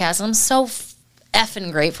this podcast. I'm so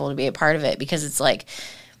effing grateful to be a part of it, because it's like,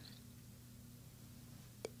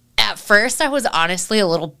 at first I was honestly a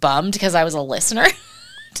little bummed because I was a listener to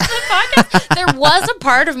the podcast. There was a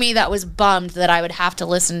part of me that was bummed that I would have to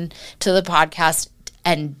listen to the podcast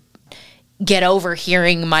and get over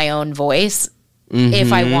hearing my own voice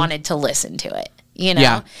if I wanted to listen to it. you know?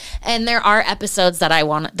 Yeah. And there are episodes that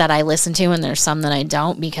I listen to, and there's some that I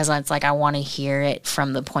don't, because it's like I want to hear it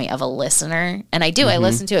from the point of a listener. And I do. I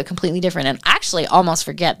listen to it completely different, and actually almost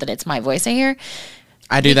forget that it's my voice I hear.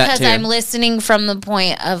 I do that too. Because I'm listening from the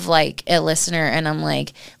point of like a listener, and I'm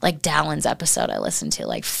like Dallin's episode I listened to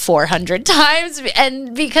like 400 times.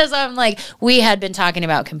 And because I'm like, we had been talking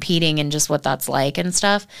about competing and just what that's like and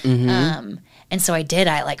stuff. And so I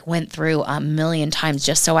like went through a million times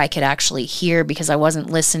just so I could actually hear, because I wasn't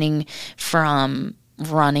listening from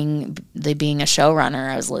being a showrunner.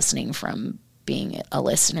 I was listening from being a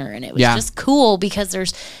listener, and it was just cool because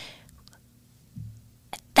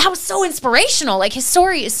that was so inspirational. Like, his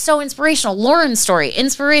story is so inspirational. Lauren's story,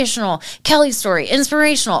 inspirational. Kelly's story,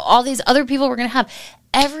 inspirational. All these other people we're going to have.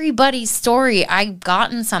 Everybody's story I've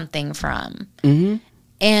gotten something from.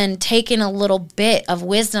 And taken a little bit of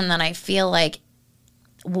wisdom that I feel like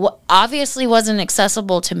obviously wasn't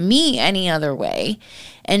accessible to me any other way.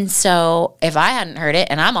 And so if I hadn't heard it,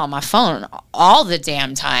 and I'm on my phone all the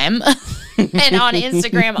damn time and on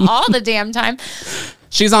Instagram all the damn time.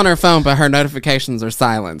 She's on her phone, but her notifications are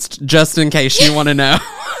silenced, just in case you want to know.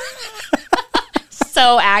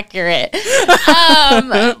 So accurate.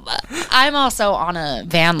 I'm also on a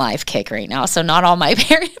van life kick right now, so not all my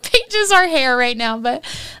pages are hair right now, but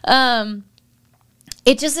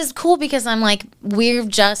it just is cool because I'm like, we've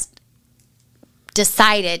just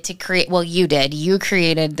decided to create, well, you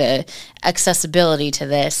created the accessibility to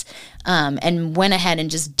this, and went ahead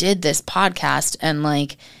and just did this podcast, and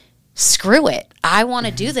like, screw it, I want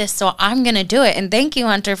to do this, so I'm gonna do it. And thank you,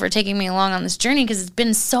 Hunter, for taking me along on this journey, because it's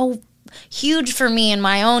been so huge for me in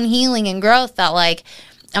my own healing and growth that like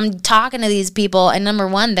I'm talking to these people, and number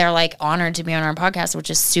one, they're like honored to be on our podcast, which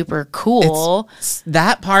is super cool. It's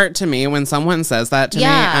that part to me, when someone says that to me,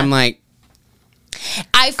 I'm like,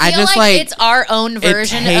 I feel like it's our own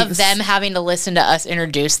version of them having to listen to us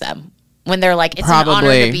introduce them. When they're like, it's an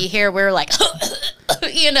honor to be here, we're like,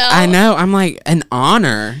 you know. I know. I'm like, an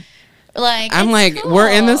honor. Like, I'm like, cool. We're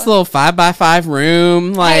in this little 5x5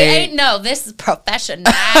 room. Like, no, this is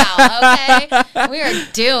professional. Okay, we are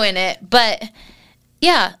doing it. But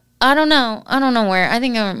yeah, I don't know where. I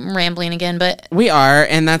think I'm rambling again, but we are,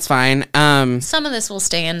 and that's fine. Some of this will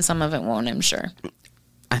stay in, some of it won't, I'm sure.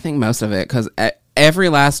 I think most of it, because every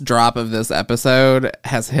last drop of this episode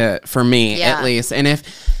has hit for me, at least. And if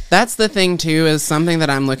that's the thing too, is something that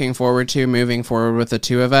I'm looking forward to moving forward with the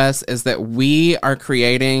two of us, is that we are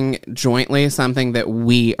creating jointly something that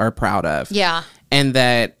we are proud of. Yeah. And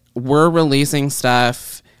that we're releasing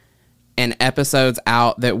stuff and episodes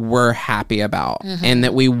out that we're happy about, and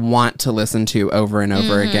that we want to listen to over and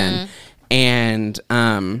over again. And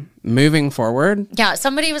moving forward,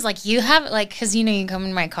 somebody was like, you have like, because you know, you come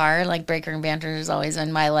in my car, like Breaker and Banter is always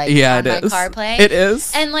in my like my car play. It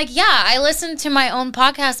is. And like, I listen to my own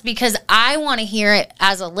podcast because I want to hear it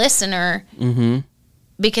as a listener.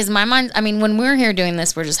 Because my mind, I mean, when we're here doing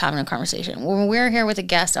this, we're just having a conversation. When we're here with a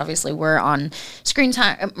guest, obviously we're on screen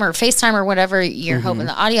time or FaceTime or whatever. You're hoping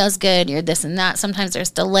the audio is good. You're this and that. Sometimes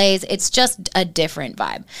there's delays. It's just a different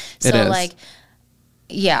vibe. So like,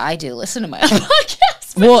 I do listen to my own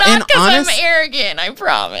podcast. But not because I'm arrogant, I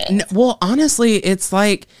promise. Well, honestly, it's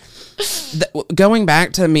like going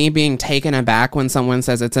back to me being taken aback when someone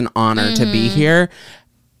says it's an honor to be here.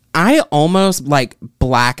 I almost like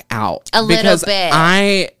black out a little bit.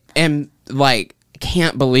 I am like,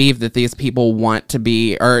 can't believe that these people want to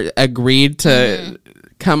be or agreed to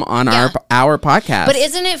come on our podcast. But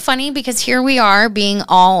isn't it funny, because here we are being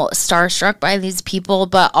all starstruck by these people,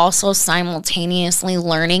 but also simultaneously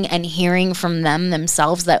learning and hearing from them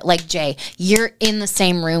themselves that, like, Jay, you're in the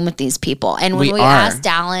same room with these people. And when we asked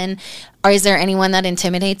Dallin, is there anyone that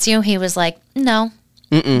intimidates you? He was like, no.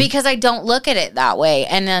 Because I don't look at it that way.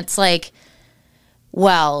 And it's like,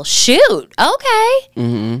 well, shoot.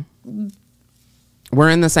 Okay. We're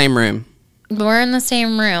in the same room. We're in the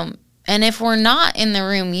same room. And if we're not in the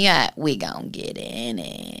room yet, we gonna get in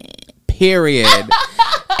it. Period.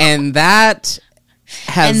 And that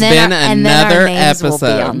has been another episode.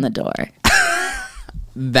 Will be on the door.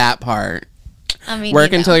 That part. I mean,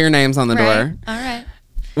 work until your name's on the door. All right.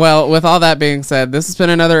 Well, with all that being said, this has been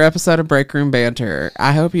another episode of Break Room Banter.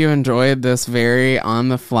 I hope you enjoyed this very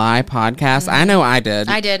on-the-fly podcast. I know I did.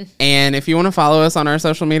 I did. And if you want to follow us on our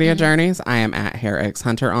social media journeys, I am at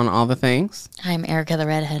HairXHunter on all the things. I'm Erica the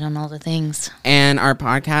Redhead on all the things. And our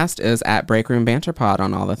podcast is at Break Room Banter Pod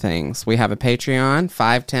on all the things. We have a Patreon,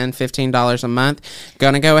 $5, $10, $15 a month.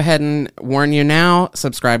 Gonna go ahead and warn you now,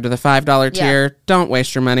 subscribe to the $5 tier. Don't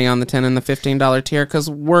waste your money on the $10 and the $15 tier, because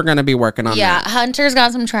we're gonna be working on that. Hunter's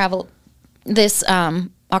got some travel this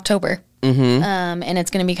October. And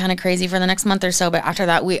it's going to be kind of crazy for the next month or so. But after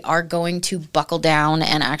that, we are going to buckle down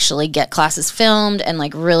and actually get classes filmed and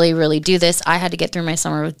like really, really do this. I had to get through my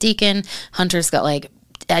summer with Deacon. Hunter's got like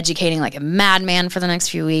educating like a madman for the next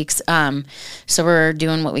few weeks. So we're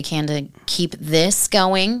doing what we can to keep this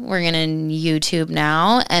going. We're going to YouTube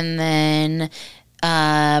now, and then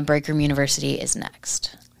Break Room University is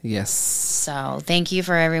next. Yes. So thank you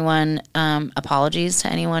for everyone. Apologies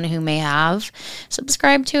to anyone who may have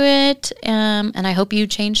subscribed to it. And I hope you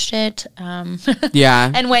changed it.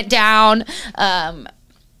 Yeah. And went down.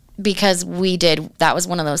 Because that was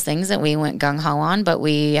one of those things that we went gung-ho on, but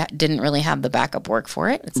we didn't really have the backup work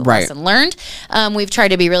for it. It's a lesson learned. We've tried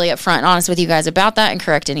to be really upfront and honest with you guys about that and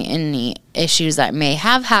correct any issues that may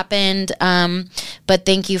have happened. But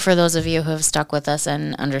thank you for those of you who have stuck with us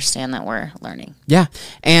and understand that we're learning. Yeah.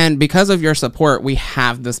 And because of your support, we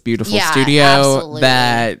have this beautiful studio absolutely.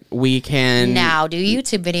 that we can now do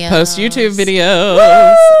YouTube videos. Post YouTube videos.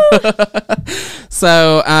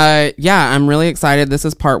 So, I'm really excited. This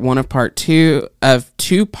is part 1 of part 2 of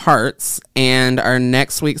 2 parts. And our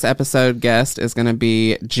next week's episode guest is going to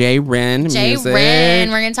be Jay Wren. We're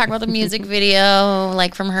going to talk about the music video,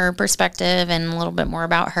 like from her perspective and a little bit more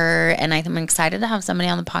about her. And I'm excited to have somebody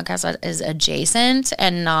on the podcast that is adjacent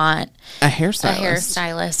and not a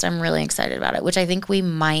hairstylist. I'm really excited about it, which I think we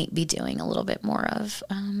might be doing a little bit more of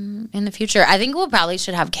in the future. I think we'll probably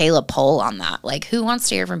should have Kayla poll on that. Like, who wants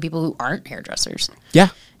to hear from people who aren't hairdressers? Yeah.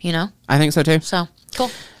 You know? I think so too. So, cool.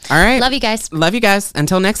 All right. Love you guys. Love you guys.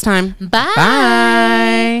 Until next time. Bye.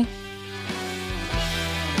 Bye.